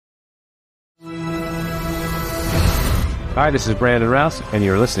Hi, this is Brandon Rouse, and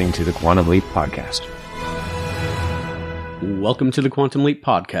you're listening to the Quantum Leap Podcast. Welcome to the Quantum Leap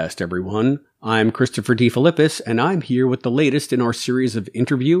Podcast, everyone. I'm Christopher D. Philippus, and I'm here with the latest in our series of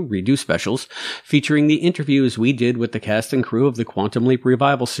interview redo specials, featuring the interviews we did with the cast and crew of the Quantum Leap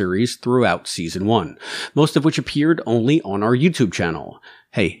Revival series throughout Season 1, most of which appeared only on our YouTube channel.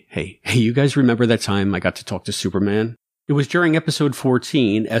 Hey, you guys remember that time I got to talk to Superman? It was during episode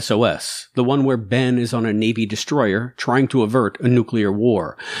 14, S.O.S, the one where Ben is on a Navy destroyer trying to avert a nuclear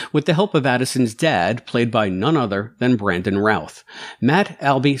war, with the help of Addison's dad, played by none other than Brandon Routh. Matt,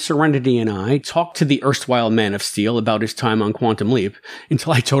 Albie, Serenity, and I talked to the erstwhile Man of Steel about his time on Quantum Leap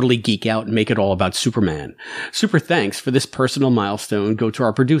until I totally geek out and make it all about Superman. Super thanks for this personal milestone go to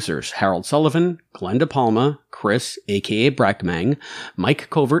our producers, Harold Sullivan, Glenda Palma, Chris, aka Brackmang, Mike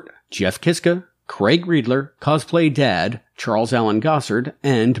Covert, Jeff Kiska, Craig Riedler, Cosplay Dad, Charles Allen Gossard,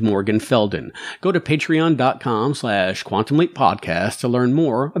 and Morgan Felden. Go to patreon.com/Quantum Leap Podcast to learn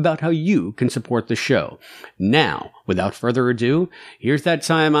more about how you can support the show. Now, without further ado, here's that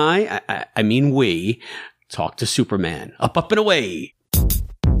time we talk to Superman. Up and away!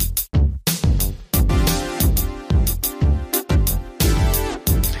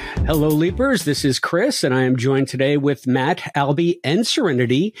 Hello, Leapers. This is Chris, and I am joined today with Matt, Albie, and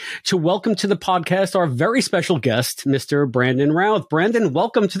Serenity to welcome to the podcast our very special guest, Mr. Brandon Routh. Brandon,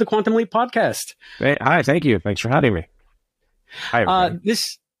 welcome to the Quantum Leap Podcast. Hey, hi, thank you. Thanks for having me. Hi, everybody.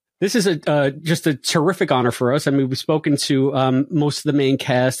 This is just a terrific honor for us. I mean, we've spoken to most of the main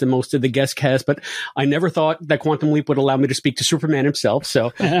cast and most of the guest cast, but I never thought that Quantum Leap would allow me to speak to Superman himself.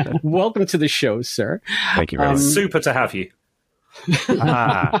 So welcome to the show, sir. Thank you very much. Super to have you.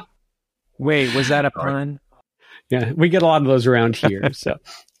 Wait, was that a pun? Yeah, we get a lot of those around here. So,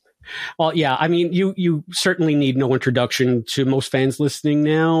 well, yeah, I mean, you certainly need no introduction to most fans listening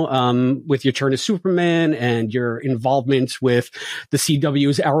now, with your turn as Superman and your involvement with the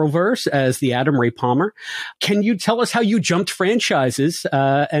CW's Arrowverse as the Adam Ray Palmer. Can you tell us how you jumped franchises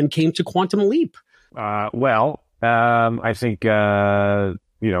and came to Quantum Leap? I think, it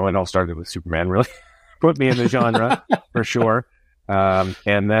all started with Superman, really. Put me in the genre, for sure.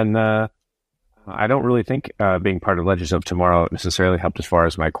 And then I don't really think being part of Legends of Tomorrow necessarily helped as far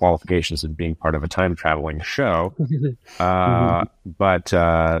as my qualifications in being part of a time-traveling show. But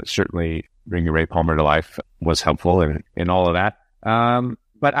certainly bringing Ray Palmer to life was helpful in all of that.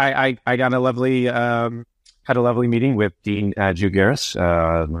 But I got a lovely had a lovely meeting with Dean Jugaris,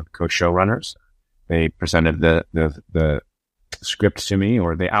 co-showrunners. They presented the script to me,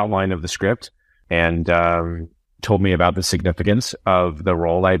 or the outline of the script, and told me about the significance of the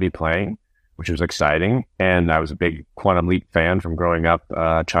role I'd be playing, which was exciting. And I was a big Quantum Leap fan from growing up,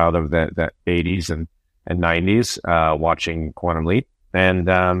 child of the 80s and 90s, watching Quantum Leap. And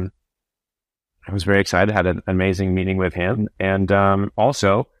I was very excited, had an amazing meeting with him. And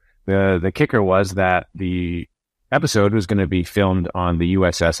also, the kicker was that the episode was going to be filmed on the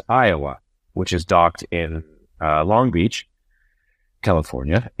USS Iowa, which is docked in Long Beach,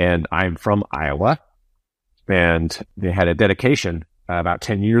 California. And I'm from Iowa. And they had a dedication about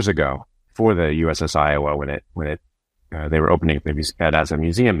 10 years ago for the USS Iowa when they were opening it as a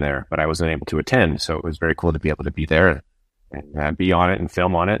museum there, but I wasn't able to attend. So it was very cool to be able to be there and be on it and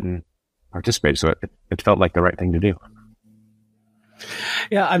film on it and participate. So it felt like the right thing to do.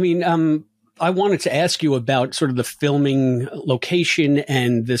 Yeah, I mean, I wanted to ask you about sort of the filming location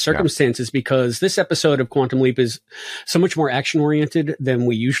and the circumstances, because this episode of Quantum Leap is so much more action oriented than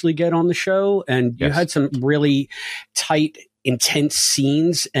we usually get on the show. And you had some really tight, intense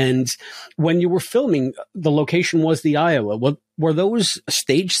scenes. And when you were filming, the location was the Iowa. Were those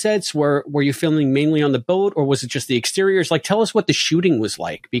stage sets? Were you filming mainly on the boat, or was it just the exteriors? Like, tell us what the shooting was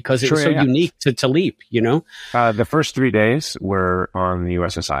like, because it was so unique to Leap, you know? The first 3 days were on the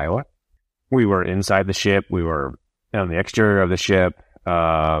USS Iowa. We were inside the ship. We were on the exterior of the ship.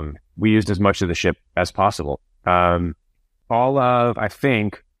 We used as much of the ship as possible. All of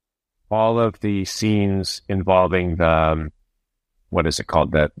the scenes involving the, what is it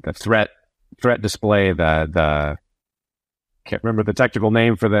called? The threat display, the can't remember the technical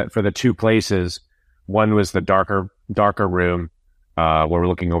name for the two places. One was the darker room, where we're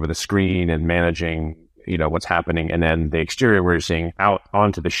looking over the screen and managing, what's happening. And then the exterior, we're seeing out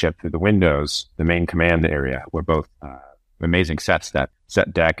onto the ship through the windows, the main command area, were both amazing sets that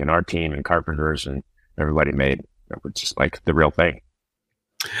Set Deck and our team and carpenters and everybody made. It was just like the real thing.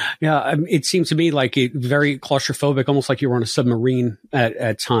 Yeah, it seemed to me like it very claustrophobic, almost like you were on a submarine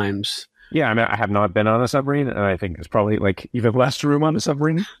at times. Yeah, I mean, I have not been on a submarine, and I think there's probably like even less room on a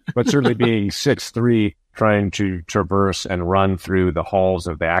submarine. But certainly being 6'3", trying to traverse and run through the halls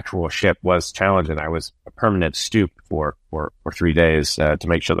of the actual ship was challenging. I was a permanent stoop for 3 days to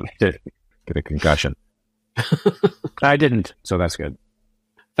make sure that I didn't get a concussion. I didn't, so that's good.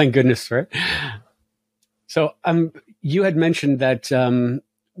 Thank goodness, right? So you had mentioned that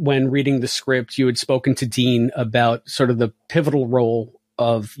when reading the script, you had spoken to Dean about sort of the pivotal role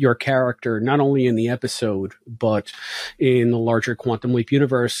of your character, not only in the episode, but in the larger Quantum Leap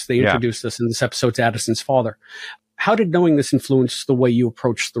universe. They introduced us in this episode to Addison's father. How did knowing this influence the way you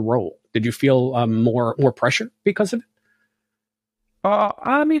approached the role? Did you feel more pressure because of it?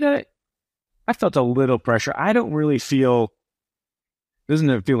 I mean, I felt a little pressure. I don't really feel, doesn't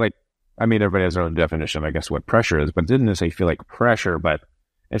it feel like, I mean, everybody has their own definition of, I guess, what pressure is, but didn't necessarily feel like pressure, but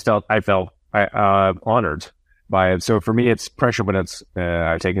I felt honored by it. So for me, it's pressure, but it's,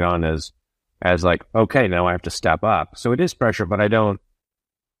 I take it on as like, okay, now I have to step up. So it is pressure, but I don't,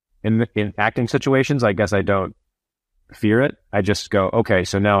 in acting situations, I guess I don't fear it. I just go, okay,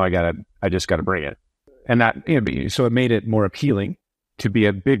 so now I just gotta bring it. And that, so it made it more appealing to be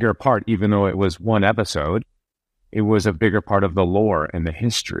a bigger part, even though it was one episode, it was a bigger part of the lore and the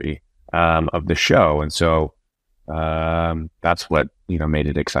history of the show. And so that's what, made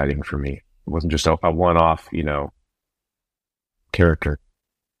it exciting for me. It wasn't just a one-off, character.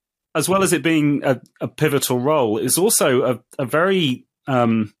 As well as it being a pivotal role, it's also a very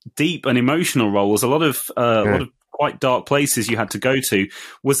deep and emotional role. There's a lot of quite dark places you had to go to.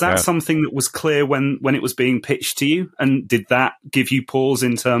 Was that something that was clear when it was being pitched to you? And did that give you pause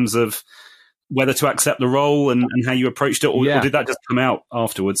in terms of whether to accept the role and how you approached it? Or did that just come out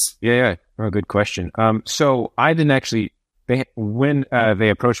afterwards? Yeah. Oh, good question. So I didn't actually... When they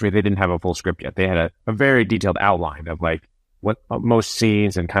approached me, they didn't have a full script yet. They had a very detailed outline of like what most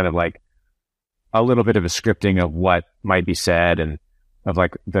scenes and kind of like a little bit of a scripting of what might be said and of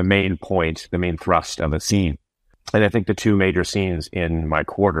like the main point, the main thrust of a scene. And I think the two major scenes in my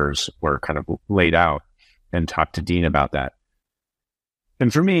quarters were kind of laid out, and talked to Dean about that.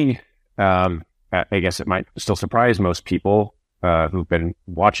 And for me, I guess it might still surprise most people who've been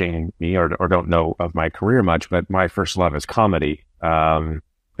watching me or don't know of my career much, but my first love is comedy.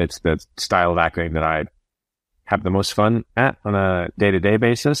 It's the style of acting that I have the most fun at on a day-to-day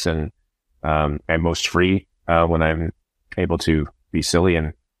basis, and I'm most free when I'm able to be silly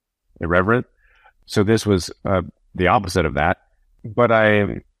and irreverent. So this was the opposite of that. But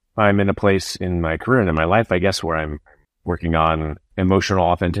I'm in a place in my career and in my life, I guess, where I'm working on emotional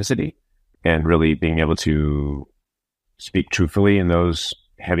authenticity and really being able to speak truthfully in those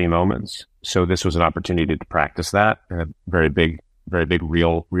heavy moments. So this was an opportunity to practice that in a very big,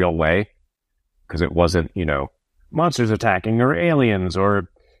 real way, because it wasn't, monsters attacking or aliens or,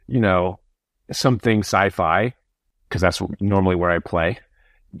 something sci-fi, because that's normally where I play.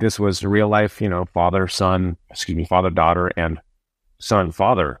 This was real life, father-daughter and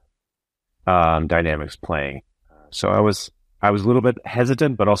son-father dynamics playing. So I was a little bit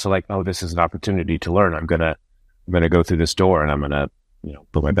hesitant, but also like, oh, this is an opportunity to learn. I'm gonna go through this door, and I'm gonna,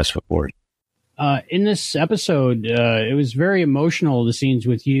 put my best foot forward. In this episode, it was very emotional, the scenes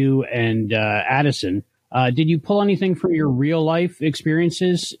with you and Addison. Did you pull anything from your real life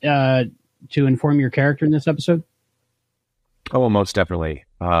experiences to inform your character in this episode? Oh, well, most definitely.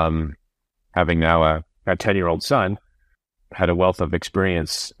 Having now a 10-year-old son, had a wealth of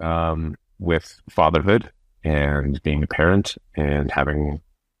experience with fatherhood and being a parent, and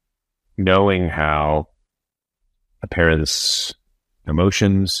knowing how a parent's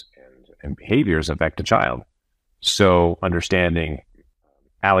emotions and behaviors affect a child. So understanding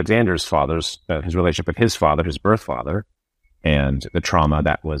Alexander's his relationship with his father, his birth father, and the trauma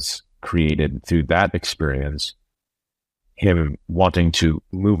that was created through that experience, him wanting to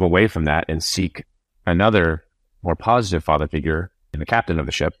move away from that and seek another more positive father figure in the captain of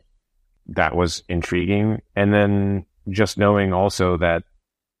the ship, that was intriguing. And then just knowing also that,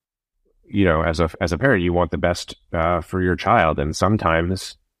 as a parent, you want the best for your child. And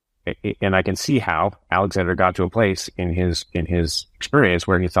sometimes, and I can see how Alexander got to a place in his experience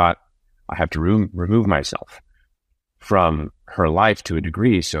where he thought, I have to remove myself from her life to a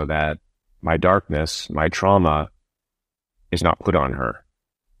degree so that my darkness, my trauma is not put on her.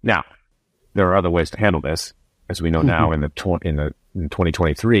 Now, there are other ways to handle this, as we know now in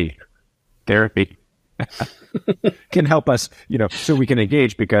 2023. Therapy can help us, so we can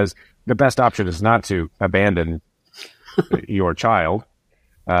engage, because the best option is not to abandon your child,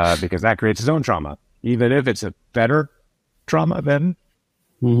 because that creates its own trauma, even if it's a better trauma than,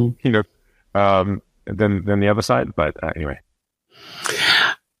 than the other side. But anyway.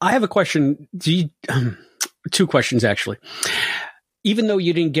 I have a question. Two questions, actually. even though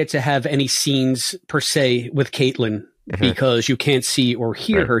you didn't get to have any scenes per se with Caitlin because you can't see or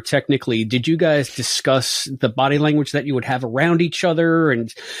hear her technically, did you guys discuss the body language that you would have around each other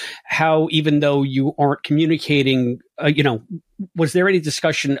and how, even though you aren't communicating, was there any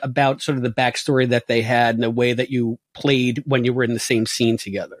discussion about sort of the backstory that they had and the way that you played when you were in the same scene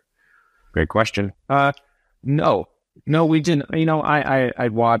together? Great question. No, we didn't. I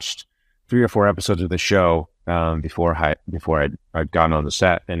watched 3 or 4 episodes of the show before I'd gone on the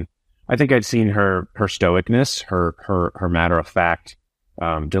set, and I think I'd seen her stoicness, her matter of fact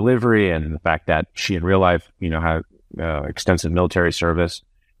delivery, and the fact that she in real life, had extensive military service,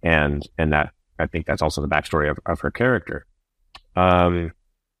 and that I think that's also the backstory of her character. So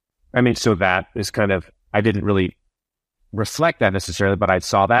that is kind of, I didn't really reflect that necessarily, but I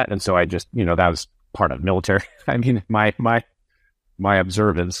saw that, and so I just, that was part of military. I mean, my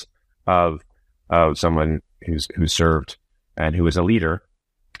observance of someone who served and who was a leader.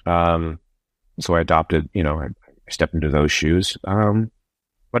 So I adopted, I stepped into those shoes.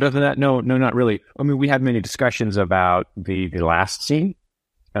 But other than that, no, not really. I mean, we had many discussions about the last scene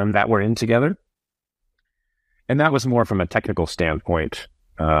that we're in together, and that was more from a technical standpoint.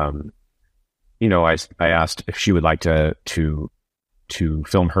 I asked if she would like to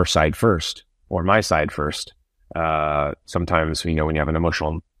film her side first or my side first. Sometimes, when you have an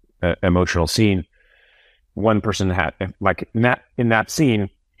emotional scene, one person had, like in that scene,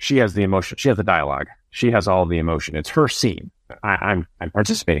 she has the emotion, she has the dialogue, she has all the emotion. It's her scene. I'm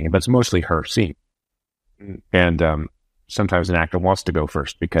participating, but it's mostly her scene. And sometimes an actor wants to go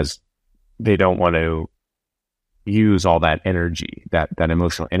first because they don't want to use all that energy, that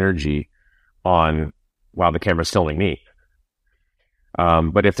emotional energy on while the camera's filming me.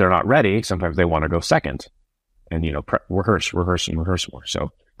 But if they're not ready, sometimes they want to go second and, rehearse more.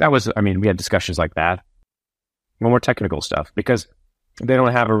 So that was, we had discussions like that. More technical stuff because they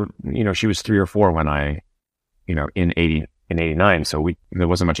don't have she was 3 or 4 when I, in 89. So there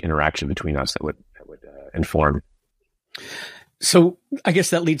wasn't much interaction between us that would inform. So I guess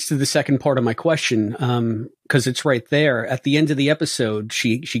that leads to the second part of my question, because it's right there at the end of the episode.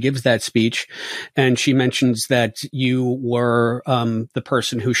 She gives that speech, and she mentions that you were the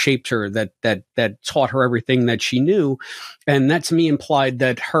person who shaped her, that taught her everything that she knew, and that to me implied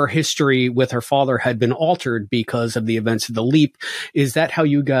that her history with her father had been altered because of the events of the leap. Is that how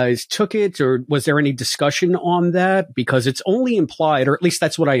you guys took it, or was there any discussion on that? Because it's only implied, or at least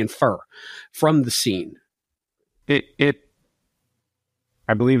that's what I infer from the scene.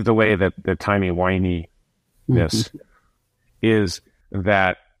 I believe the way that the timey-wimey is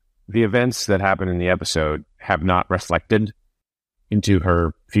that the events that happen in the episode have not reflected into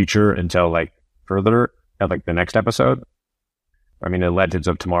her future until further at the next episode. The Legends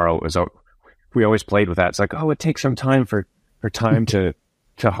of Tomorrow we always played with that. It's it takes some time for time to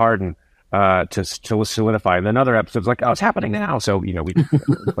harden, to solidify. And then other episodes it's happening now. So, we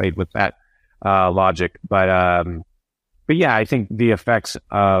played with that logic. But yeah, I think the effects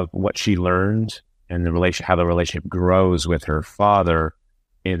of what she learned and how the relationship grows with her father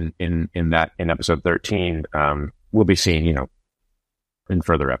in episode 13 will be seen, in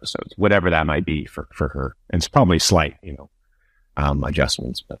further episodes, whatever that might be for her. And it's probably slight,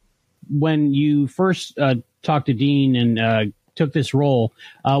 adjustments. But when you first talked to Dean and took this role,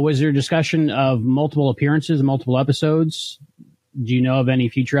 was there discussion of multiple appearances, multiple episodes? Do you know of any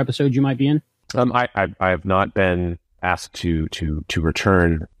future episodes you might be in? I have not been asked to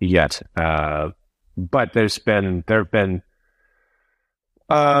return yet, but there have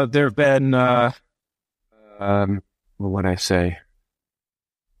been what I say?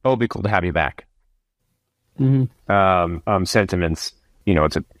 Oh, it'd be cool to have you back. Mm-hmm. Sentiments.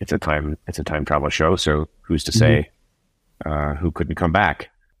 It's a time travel show, so who's to say who couldn't come back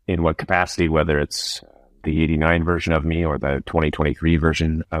in what capacity? Whether it's the 89 version of me or the 2023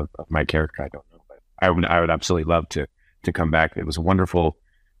 version of my character, I don't know. I would absolutely love to come back. It was a wonderful,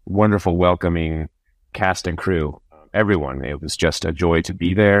 welcoming cast and crew. Everyone. It was just a joy to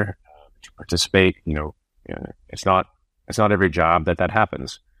be there, to participate. It's not every job that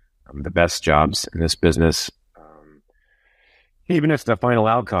happens. The best jobs in this business, even if the final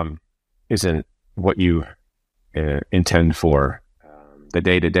outcome isn't what you intend for, the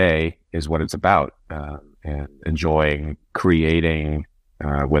day to day is what it's about, and enjoying creating.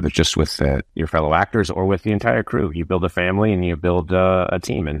 Whether just with your fellow actors or with the entire crew. You build a family and you build a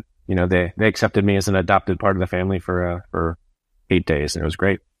team. And, they accepted me as an adopted part of the family for 8 days, and it was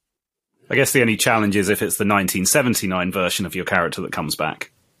great. I guess the only challenge is if it's the 1979 version of your character that comes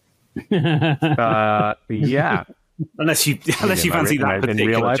back. Yeah. Unless you fancy that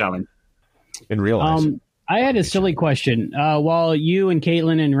particular challenge. In real life. I had a silly question. While you and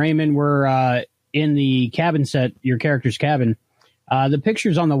Caitlin and Raymond were in the cabin set, your character's cabin, the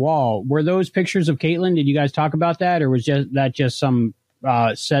pictures on the wall, were those pictures of Caitlin? Did you guys talk about that, or was just some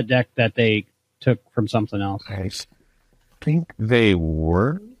set deck that they took from something else? I think they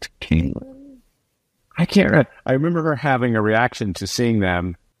weren't Caitlin. I can't remember. I remember her having a reaction to seeing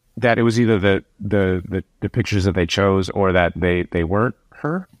them, that it was either the pictures that they chose or that they weren't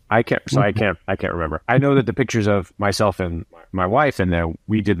her. I can't remember. I know that the pictures of myself and my wife in there,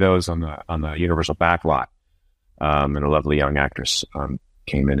 we did those on the Universal back lot. And a lovely young actress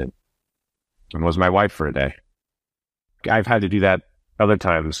came in and was my wife for a day. I've had to do that other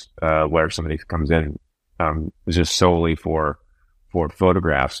times where somebody comes in just solely for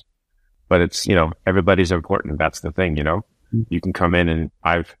photographs. But it's, everybody's important. That's the thing, You can come in, and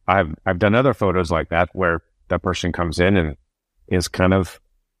I've done other photos like that where that person comes in and is kind of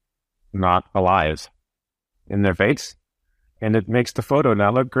not alive in their face, and it makes the photo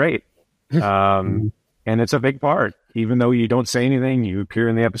not look great. And it's a big part. Even though you don't say anything, you appear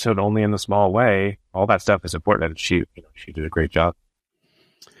in the episode only in a small way. All that stuff is important. And she did a great job.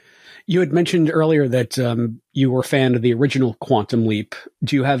 You had mentioned earlier that you were a fan of the original Quantum Leap.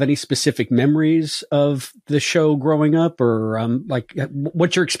 Do you have any specific memories of the show growing up, or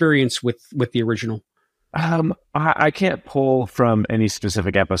what's your experience with the original? I can't pull from any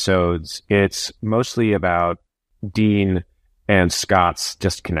specific episodes. It's mostly about Dean and Scott's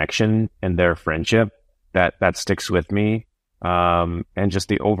just connection and their friendship that sticks with me. And just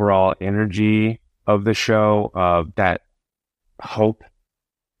the overall energy of the show, of that hope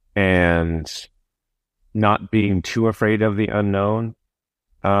and not being too afraid of the unknown.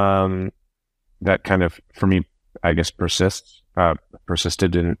 That kind of, for me, I guess,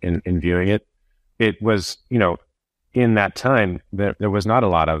 persisted in viewing it. It was, in that time, there was not a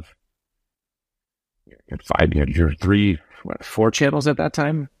lot of, you had your 4 channels at that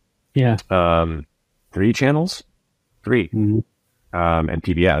time? Yeah. 3 channels? 3. Mm-hmm. And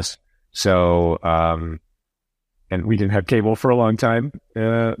PBS. So, and we didn't have cable for a long time.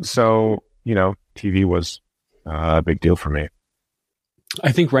 So, TV was a big deal for me.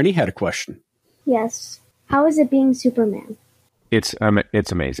 I think Rennie had a question. Yes. How is it being Superman? It's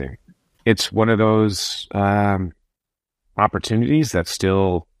amazing. It's one of those opportunities that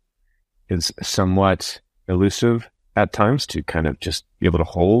still is somewhat elusive at times to kind of just be able to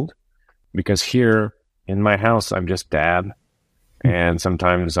hold. Because here in my house, I'm just dad. And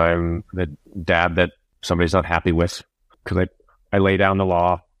sometimes I'm the dad that somebody's not happy with because I lay down the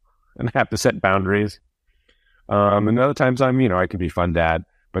law and have to set boundaries. And other times I can be fun dad.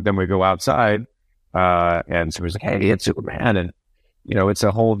 But then we go outside and somebody's like, hey, it's Superman. And, it's a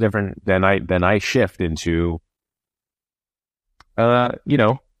whole different, then I shift into, a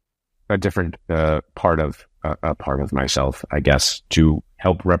different part of myself, I guess, to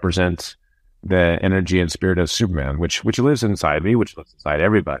help represent the energy and spirit of Superman, which lives inside me, which lives inside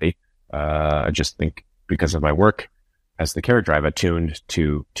everybody. I just think because of my work as the character, I've attuned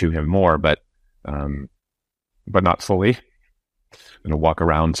to him more, but not fully. I'm gonna walk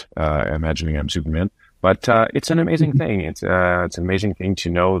around imagining I'm Superman, but it's an amazing thing. It's an amazing thing to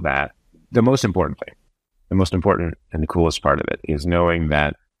know that the most important and the coolest part of it is knowing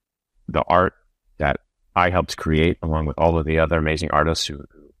that the art that I helped create, along with all of the other amazing artists who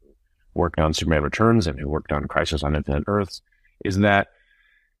worked on Superman Returns and who worked on Crisis on Infinite Earths, is that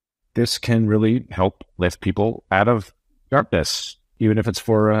this can really help lift people out of darkness, even if it's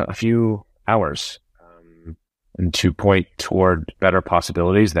for a few hours, and to point toward better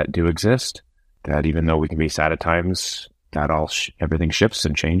possibilities that do exist, that even though we can be sad at times, that everything shifts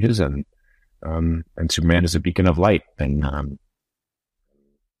and changes, and Superman is a beacon of light. And I'm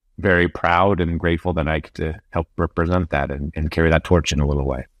very proud and grateful that I get to help represent that and carry that torch in a little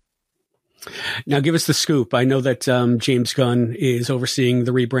way. Now, give us the scoop. I know that James Gunn is overseeing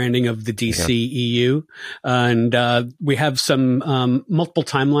the rebranding of the DCEU, and we have some multiple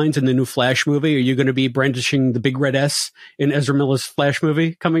timelines in the new Flash movie. Are you going to be brandishing the big red S in Ezra Miller's Flash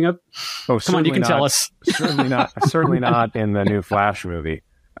movie coming up? Oh, come on, you can tell us. Certainly not. Certainly not in the new Flash movie.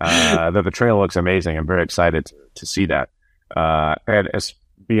 The trailer looks amazing. I'm very excited to see that. And as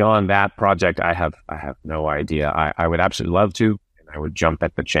beyond that project, I have no idea. I would absolutely love to. I would jump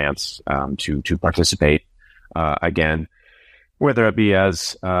at the chance to participate again, whether it be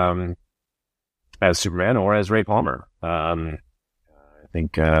as Superman or as Ray Palmer. I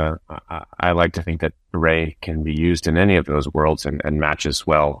think I like to think that Ray can be used in any of those worlds and matches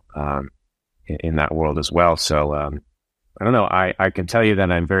well in that world as well. So I don't know. I can tell you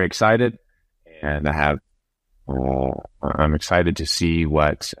that I'm very excited, and I'm excited to see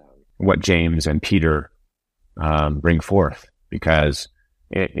what James and Peter bring forth. Because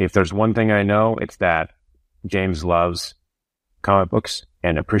if there's one thing I know, it's that James loves comic books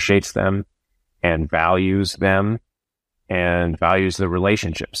and appreciates them and values them and values the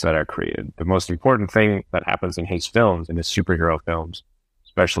relationships that are created. The most important thing that happens in his films, in his superhero films,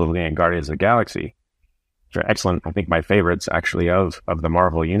 especially in Guardians of the Galaxy, which are excellent, I think my favorites actually of the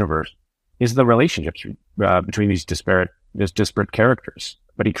Marvel Universe, is the relationships between these disparate characters.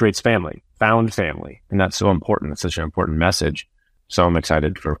 But he creates family, found family, and that's so important. It's such an important message. So I'm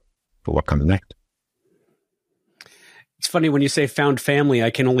excited for what comes next. It's funny when you say found family,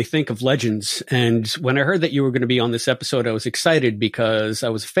 I can only think of Legends. And when I heard that you were going to be on this episode, I was excited because I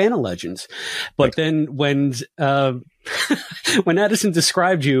was a fan of Legends. But then when Addison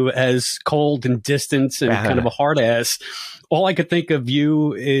described you as cold and distant and kind of a hard ass, all I could think of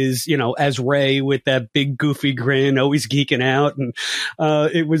you is, as Ray with that big goofy grin, always geeking out. And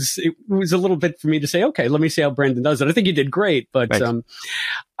it was a little bit for me to say, okay, let me see how Brandon does it. I think you did great, but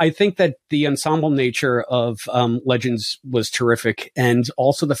I think that the ensemble nature of Legends was terrific, and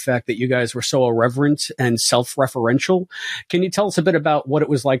also the fact that you guys were so irreverent and self-referential. Can you tell us a bit about what it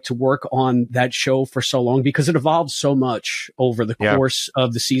was like to work on that show for so long? Because it evolved so much over the course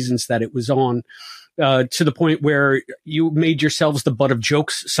of the seasons that it was on. To the point where you made yourselves the butt of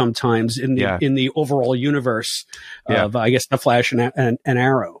jokes sometimes in the overall universe of, I guess, The Flash and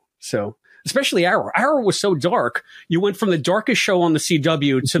Arrow. So, especially Arrow. Arrow was so dark. You went from the darkest show on the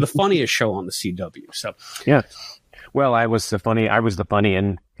CW to the funniest show on the CW. So, yeah. Well, I was the funny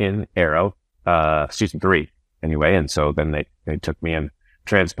in Arrow, season 3 anyway. And so then they took me and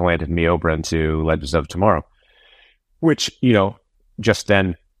transplanted me over into Legends of Tomorrow, which, just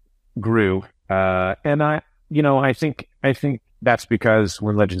then grew. And I think that's because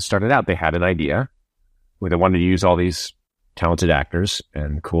when Legends started out, they had an idea where they wanted to use all these talented actors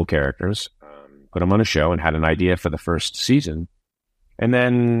and cool characters, put them on a show, and had an idea for the first season. And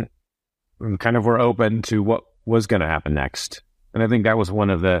then kind of were open to what was going to happen next. And I think that was one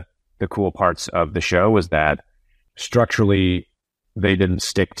of the cool parts of the show, was that structurally they didn't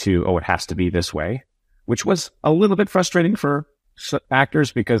stick to, it has to be this way, which was a little bit frustrating for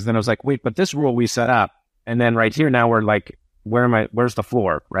actors, because then I was like, wait, but this rule we set up, and then right here now we're like, where's the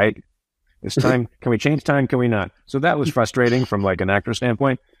floor, right? This time, can we change time? Can we not? So that was frustrating from like an actor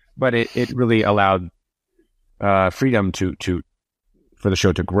standpoint, but it really allowed freedom for the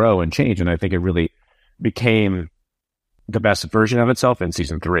show to grow and change, and I think it really became the best version of itself in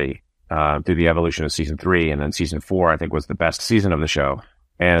season 3, through the evolution of season 3, and then season 4 I think was the best season of the show.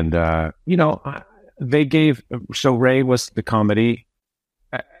 And so Ray was the comedy,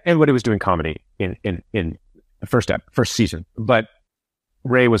 and what he was doing comedy in the first season, but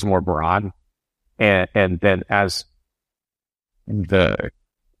Ray was more broad, and then as the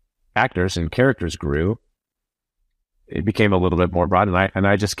actors and characters grew, it became a little bit more broad, and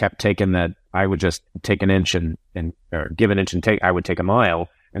I just kept taking that. I would just take an inch or give an inch and I would take a mile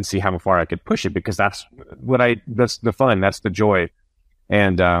and see how far I could push it, because that's the fun, that's the joy.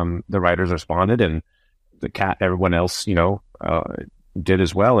 And the writers responded, and everyone else, did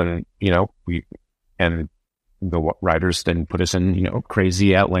as well. And, the writers then put us in,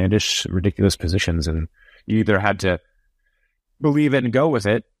 crazy, outlandish, ridiculous positions. And you either had to believe it and go with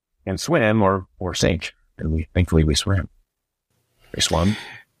it and swim or sink. And thankfully we swam. We swam.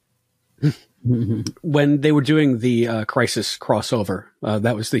 When they were doing the Crisis crossover,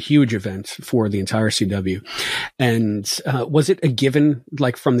 that was the huge event for the entire CW. And was it a given,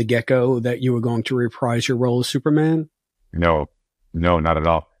 like from the get-go, that you were going to reprise your role as Superman? No, not at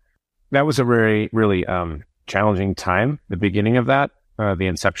all. That was a very, really challenging time, the beginning of that, the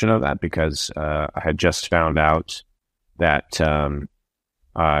inception of that, because I had just found out that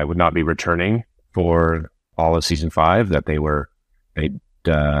I would not be returning for all of season 5, that they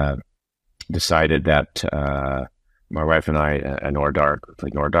decided that my wife and I, Nora Dark, who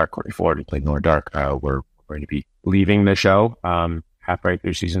played Nora Dark, Courtney Ford, who played Nora Dark, were going to be leaving the show halfway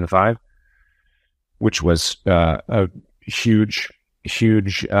through season 5, which was a huge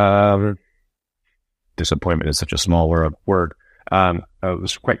disappointment is such a small word. It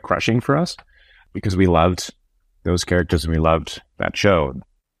was quite crushing for us, because we loved those characters and we loved that show,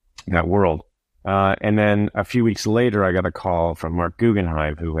 that world. And then a few weeks later, I got a call from Mark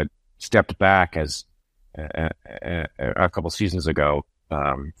Guggenheim, who had stepped back as a couple seasons ago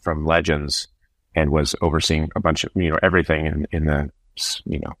from Legends, and was overseeing a bunch of everything in the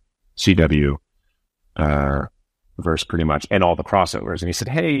CW verse pretty much, and all the crossovers. And he said,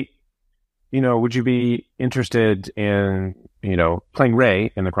 "Hey, would you be interested in playing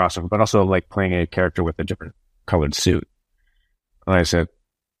Ray in the crossover, but also like playing a character with a different colored suit?" And I said,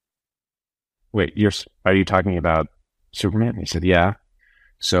 wait, are you talking about Superman? He said, yeah.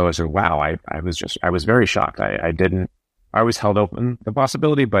 So I said, wow, I was very shocked. I always held open the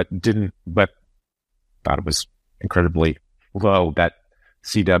possibility, but thought it was incredibly low that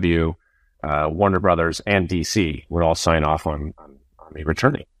CW, Warner Brothers, and DC would all sign off on me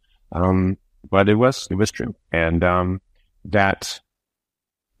returning. But it was true. And that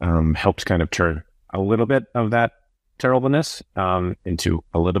helped kind of turn a little bit of that terribleness into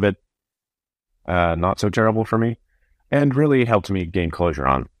a little bit not so terrible for me, and really helped me gain closure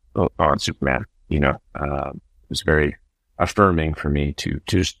on Superman. It was very affirming for me to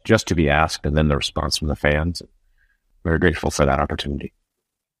just to be asked, and then the response from the fans. Very grateful for that opportunity.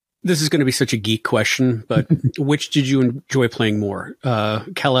 This is going to be such a geek question, but which did you enjoy playing more,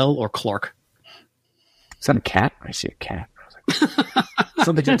 Kal-El or Clark? Is that a cat? I see a cat.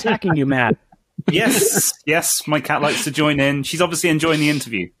 Something's attacking you, Matt. Yes, my cat likes to join in. She's obviously enjoying the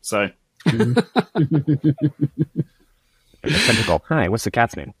interview, so. Tentacle. Hi, what's the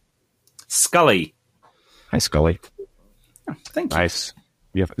cat's name? Scully. Hi, Scully. Oh, thank you. Nice.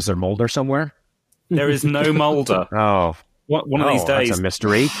 Is there Mulder somewhere? There is no Mulder. Oh. One of these days. That's a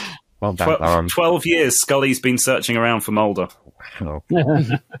mystery. Well, 12 years, Scully's been searching around for Mulder. Oh.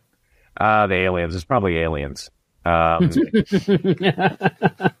 The aliens. It's probably aliens. The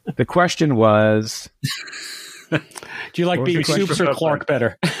question was... Do you like being Soups or Clark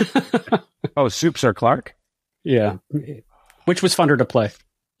better? Oh, Soups or Clark? Yeah. Which was funner to play?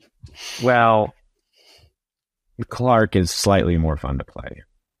 Well, Clark is slightly more fun to play.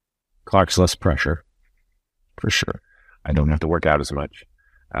 Clark's less pressure, for sure. I don't have to work out as much.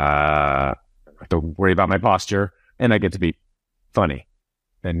 I have to worry about my posture, and I get to be funny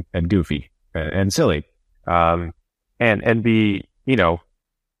and goofy and silly, and be,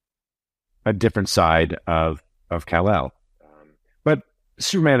 a different side of Kal-El. But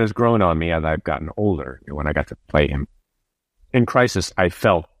Superman has grown on me as I've gotten older. When I got to play him in Crisis, I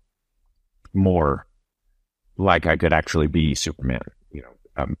felt more like I could actually be Superman.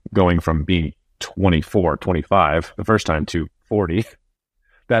 Going from being 24, 25 the first time to 40,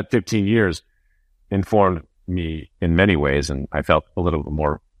 that 15 years informed me in many ways, and I felt a little bit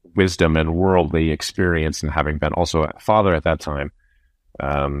more wisdom and worldly experience, and having been also a father at that time,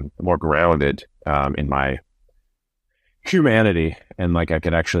 more grounded in my humanity, and like I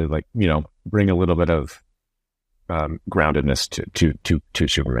could actually bring a little bit of groundedness to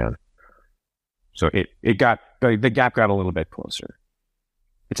Superman. So the gap got a little bit closer.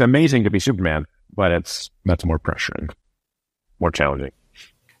 It's amazing to be Superman, but that's more pressure and more challenging.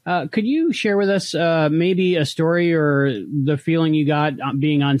 Could you share with us maybe a story or the feeling you got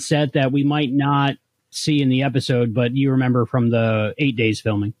being on set that we might not see in the episode, but you remember from the 8 days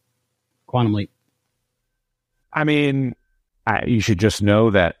filming Quantum Leap? I mean, you should just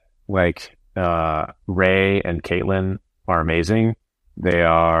know that Ray and Caitlin are amazing. They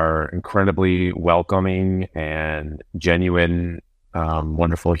are incredibly welcoming and genuine,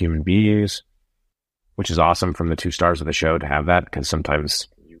 wonderful human beings, which is awesome from the 2 stars of the show to have that, because sometimes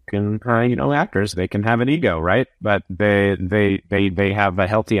you can, actors, they can have an ego, right? But they have a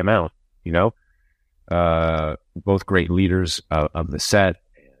healthy amount, both great leaders of the set,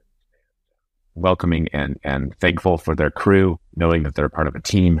 welcoming and thankful for their crew, knowing that they're part of a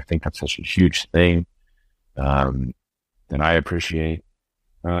team. I think that's such a huge thing that I appreciate.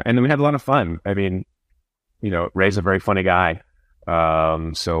 And then we had a lot of fun. I mean, Ray's a very funny guy.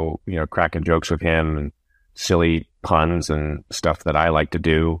 So, cracking jokes with him and silly puns and stuff that I like to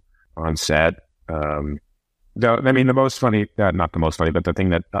do on set. The most funny, not the most funny, but the thing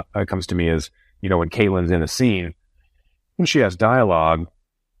that comes to me is, when Caitlin's in a scene, when she has dialogue,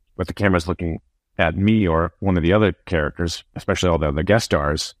 but the camera's looking at me or one of the other characters, especially all the other guest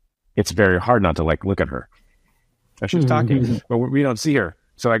stars, it's very hard not to look at her as she's talking, but we don't see her.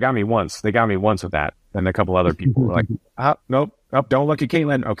 So they got me once with that. And a couple other people were like, nope, don't look at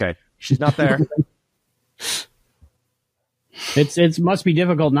Caitlin. Okay, she's not there. It must be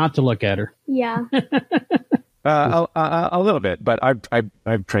difficult not to look at her. Yeah. A little bit, but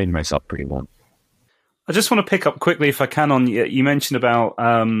I've trained myself pretty well. I just want to pick up quickly, if I can, on you mentioned about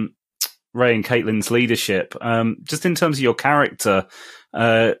Ray and Caitlin's leadership. Just in terms of your character,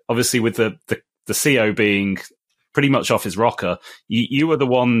 obviously with the CO being pretty much off his rocker, you were the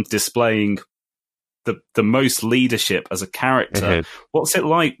one displaying the most leadership as a character. Mm-hmm. What's it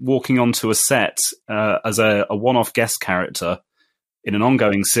like walking onto a set as a one-off guest character in an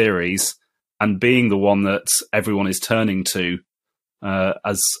ongoing series and being the one that everyone is turning to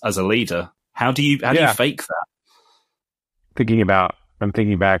as a leader? How do you fake that? I'm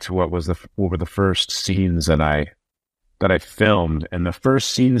thinking back to what were the first scenes that I filmed, and the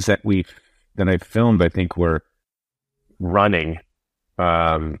first scenes that we that I filmed, I think, were running,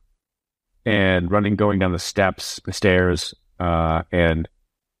 and running, going down the stairs, and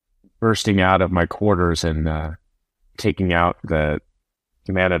bursting out of my quarters and taking out the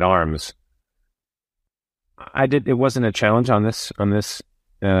man-at-arms. It wasn't a challenge on this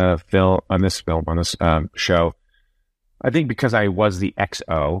show. I think because I was the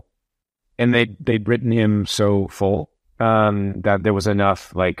XO, and they'd written him so full that there was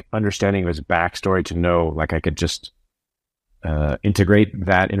enough like understanding of his backstory to know like I could just integrate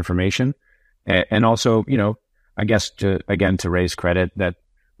that information, and also, you know, I guess to raise credit that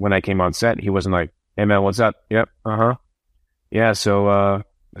when I came on set, he wasn't like, "Hey man, what's up? Yep, yeah. So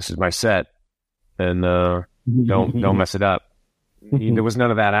this is my set, and don't mess it up." There was none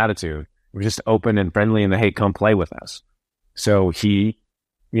of that attitude. It was just open and friendly, and hey, come play with us. So he,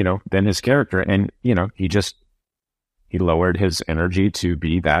 you know, then his character, and you know, he lowered his energy to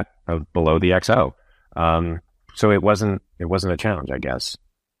be that of below the XO. So it wasn't a challenge, I guess.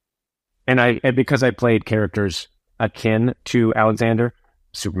 And because I played characters akin to Alexander,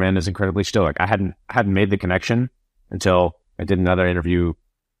 Superman is incredibly stoic. I hadn't made the connection until I did another interview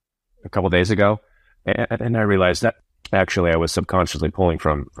a couple days ago, and I realized that actually I was subconsciously pulling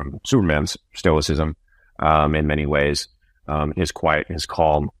from Superman's stoicism in many ways, his quiet, his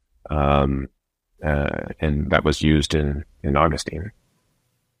calm, and that was used in Augustine.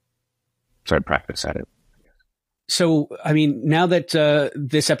 So I practiced at it. So, I mean, now that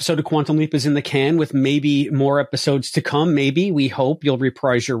this episode of Quantum Leap is in the can with maybe more episodes to come, maybe, we hope you'll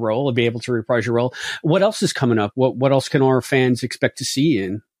reprise your role or be able to reprise your role. What else is coming up? What else can our fans expect to see you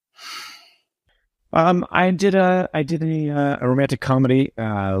in? I did a romantic comedy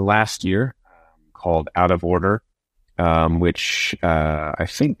last year called Out of Order, which I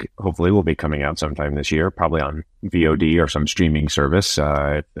think hopefully will be coming out sometime this year, probably on VOD or some streaming service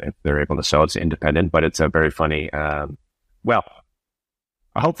if they're able to sell it. It's independent, but it's a very funny. Well,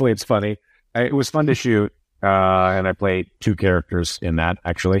 hopefully it's funny. It was fun to shoot, and I played two characters in that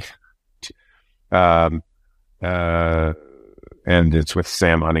actually. And it's with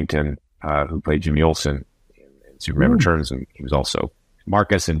Sam Huntington, who played Jimmy Olsen in Superman Returns, and he was also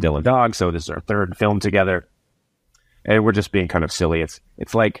Marcus in Dylan Dog. So this is our third film together, and we're just being kind of silly. It's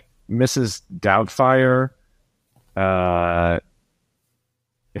like Mrs. Doubtfire.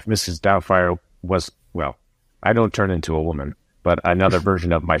 If Mrs. Doubtfire was, well, I don't turn into a woman, but another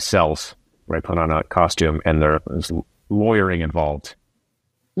version of myself, where I put on a costume and there's lawyering involved.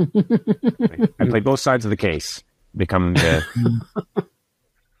 I play both sides of the case, become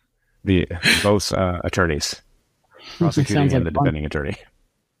the both attorneys, prosecuting and the defending attorney.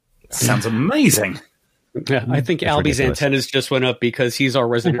 Sounds amazing. Yeah, I think Albie's ridiculous. Antennas just went up because he's our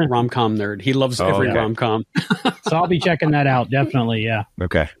resident rom-com nerd. He loves every rom-com. So I'll be checking that out, definitely, yeah.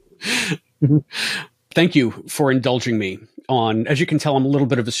 Okay. Thank you for indulging me on, as you can tell, I'm a little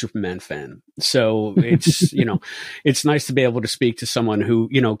bit of a Superman fan. So it's, you know, it's nice to be able to speak to someone who,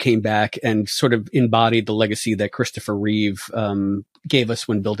 you know, came back and sort of embodied the legacy that Christopher Reeve gave us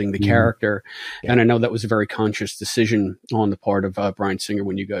when building the character. Yeah. And I know that was a very conscious decision on the part of Bryan Singer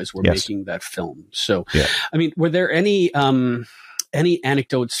when you guys were making that film. So, I mean, were there any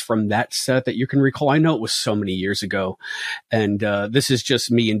anecdotes from that set that you can recall? I know it was so many years ago, and this is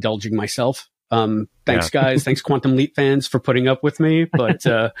just me indulging myself. Thanks guys. Thanks Quantum Leap fans for putting up with me, but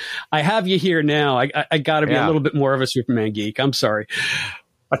I have you here now. I gotta be a little bit more of a Superman geek. I'm sorry.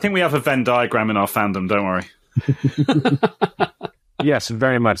 I think we have a Venn diagram in our fandom. Don't worry. Yes,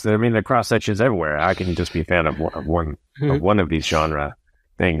 very much. I mean, the cross sections everywhere. I can just be a fan of one of these genre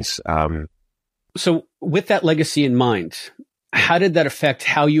things. So with that legacy in mind, how did that affect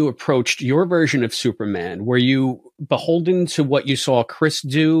how you approached your version of Superman? Were you beholden to what you saw Chris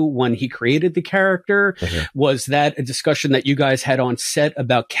do when he created the character? Mm-hmm. Was that a discussion that you guys had on set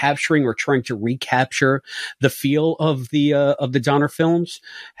about capturing or trying to recapture the feel of the Donner films?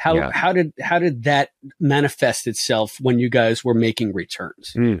 How did that manifest itself when you guys were making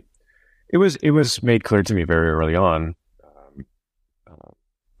Returns? It was made clear to me very early on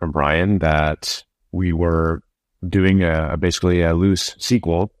from Bryan that we were doing basically a loose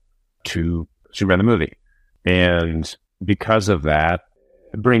sequel to Superman the movie. And because of that,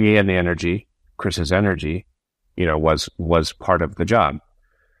 bringing in the energy, Chris's energy, you know, was part of the job.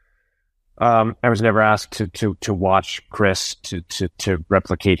 I was never asked to watch Chris, to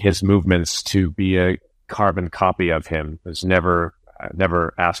replicate his movements, to be a carbon copy of him. I was never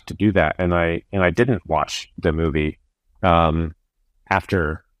asked to do that. And I didn't watch the movie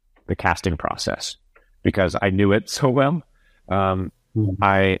after the casting process, because I knew it so well. When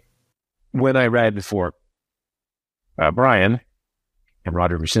I read for Bryan, and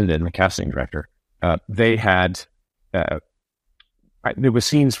Roger Mussenden, the casting director, they had, there was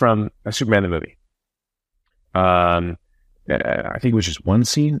scenes from a Superman the movie. I think it was just one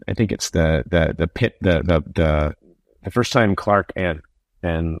scene. I think it's the pit, the first time Clark and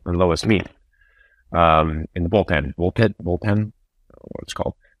Lois meet, in the bullpen, what it's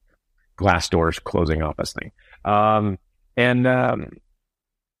called, glass doors closing office thing.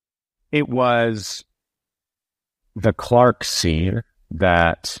 It was the Clark scene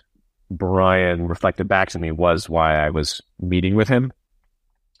that Brian reflected back to me was why I was meeting with him.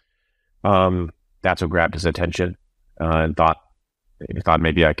 That's what grabbed his attention, and thought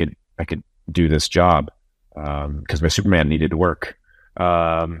maybe I could do this job, because my Superman needed to work.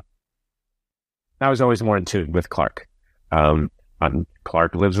 I was always more in tune with Clark.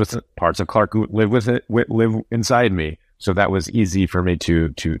 Clark lives with parts of Clark live inside me, so that was easy for me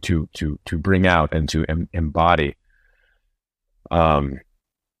to bring out and to embody. And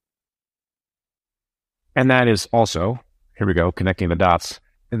that is also, here we go, connecting the dots.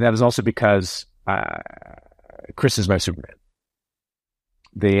 And that is also because Chris is my Superman.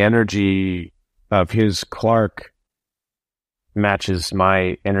 The energy of his Clark matches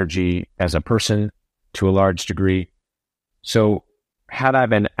my energy as a person to a large degree. So had I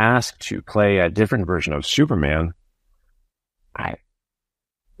been asked to play a different version of Superman, I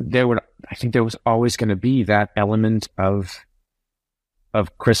think there was always going to be that element of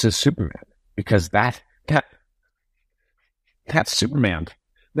Chris's Superman, because that's Superman,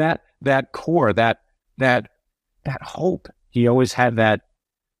 that core, that hope. He always had that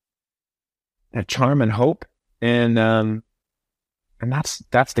charm and hope, and that's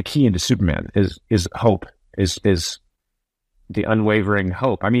the key into Superman is hope, is the unwavering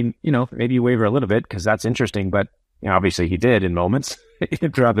hope. I mean, maybe you waver a little bit because that's interesting, but obviously he did in moments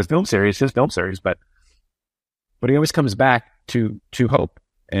throughout his film series, but he always comes back to hope.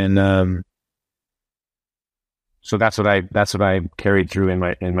 And so that's what I carried through in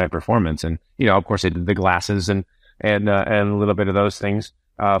my performance. And of course I did the glasses and a little bit of those things,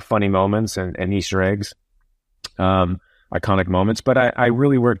 funny moments and Easter eggs, iconic moments. But I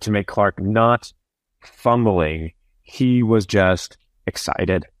really worked to make Clark not fumbling. He was just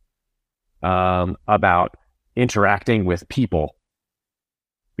excited about interacting with people,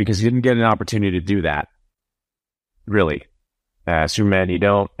 because he didn't get an opportunity to do that, really. Superman, you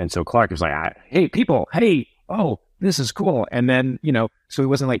don't. And so Clark was like, hey, people, hey, oh, this is cool. And then, so he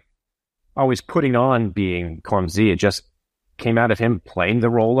wasn't like always putting on being clumsy. It just came out of him playing the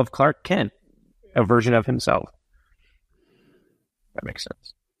role of Clark Kent, a version of himself. That makes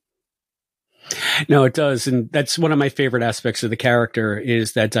sense. No, it does. And that's one of my favorite aspects of the character,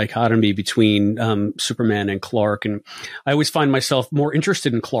 is that dichotomy between Superman and Clark. And I always find myself more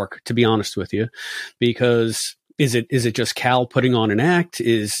interested in Clark, to be honest with you, because is it just Cal putting on an act?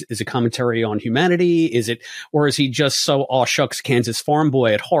 Is it commentary on humanity? Or is he just so aw shucks Kansas farm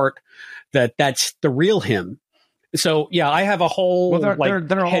boy at heart that's the real him? So yeah, I have a whole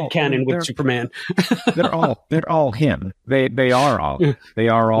headcanon with Superman. they're all him. They are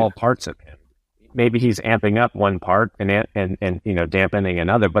all parts of him. Maybe he's amping up one part and dampening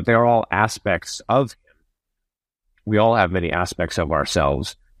another, but they're all aspects of him. We all have many aspects of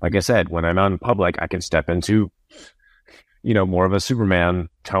ourselves. Like I said, when I'm out in public, I can step into, more of a Superman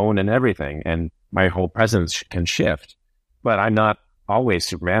tone and everything, and my whole presence can shift. But I'm not always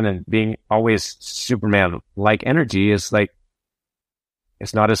Superman, and being always Superman-like energy is like,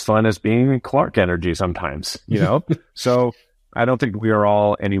 it's not as fun as being Clark energy sometimes, So I don't think we are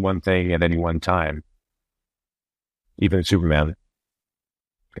all any one thing at any one time, even Superman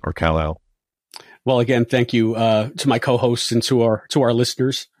or Kal-El. Well, again, thank you to my co-hosts and to our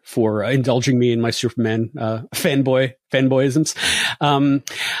listeners for indulging me in my Superman fanboyisms.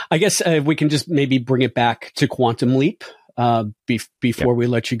 I guess we can just maybe bring it back to Quantum Leap before we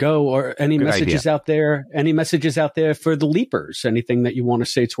let you go. Or any Good messages idea. out there? Any messages out there for the Leapers? Anything that you want to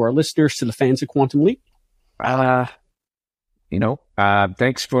say to our listeners, to the fans of Quantum Leap?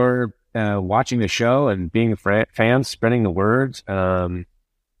 Thanks for watching the show and being fans, spreading the words,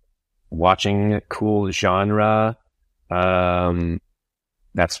 watching cool genre.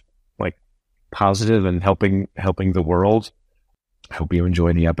 That's like positive and helping the world. I hope you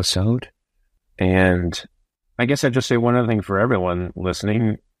enjoy the episode. And I guess I'd just say one other thing for everyone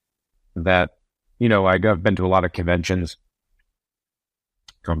listening, that, I've been to a lot of conventions,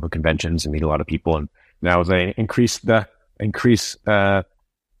 comic book conventions, and meet a lot of people. And now as I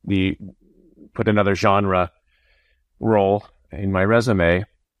put another genre role in my resume,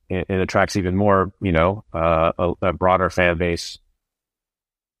 it attracts even more, a broader fan base.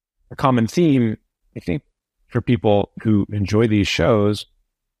 A common theme, I think, for people who enjoy these shows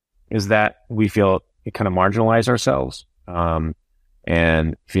is that we feel kind of marginalize ourselves,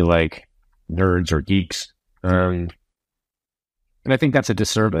 and feel like nerds or geeks. And I think that's a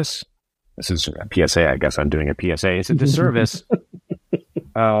disservice. This is a PSA. I guess I'm doing a PSA. It's a disservice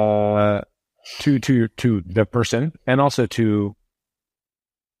to the person and also to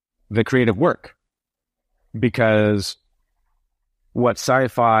the creative work, because what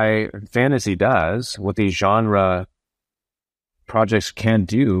sci-fi and fantasy does, what these genre projects can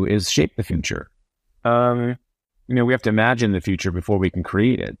do, is shape the future. We have to imagine the future before we can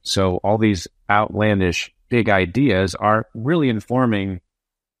create it. So all these outlandish big ideas are really informing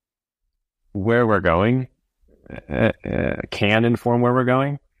where we're going, can inform where we're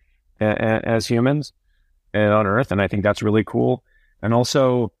going as humans and on Earth. And I think that's really cool. And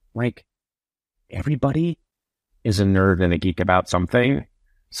also, like, everybody is a nerd and a geek about something.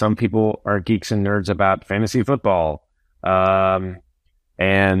 Some people are geeks and nerds about fantasy football, and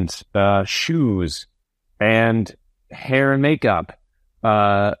shoes and hair and makeup.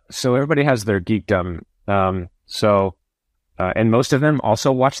 So everybody has their geekdom. And most of them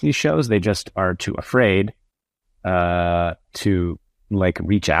also watch these shows. They just are too afraid to like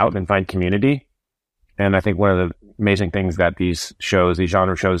reach out and find community. And I think one of the amazing things that these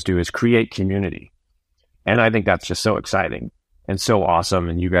genre shows do is create community. And I think that's just so exciting and so awesome.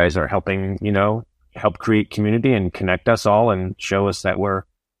 And you guys are helping, help create community and connect us all and show us that we're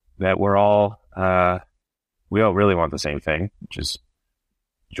all, we all really want the same thing, which is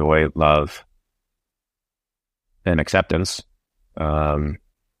joy, love, and acceptance, and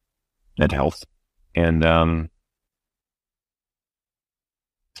health. And that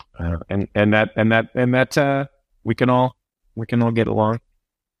we can all get along.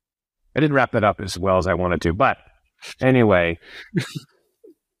 I didn't wrap that up as well as I wanted to, but anyway,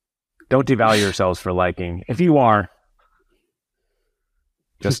 don't devalue yourselves for liking. If you are,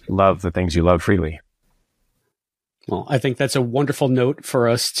 just love the things you love freely. Well, I think that's a wonderful note for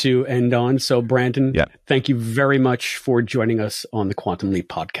us to end on. So, Brandon, Thank you very much for joining us on the Quantum Leap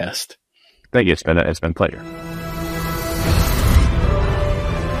podcast. Thank you. It's been a pleasure.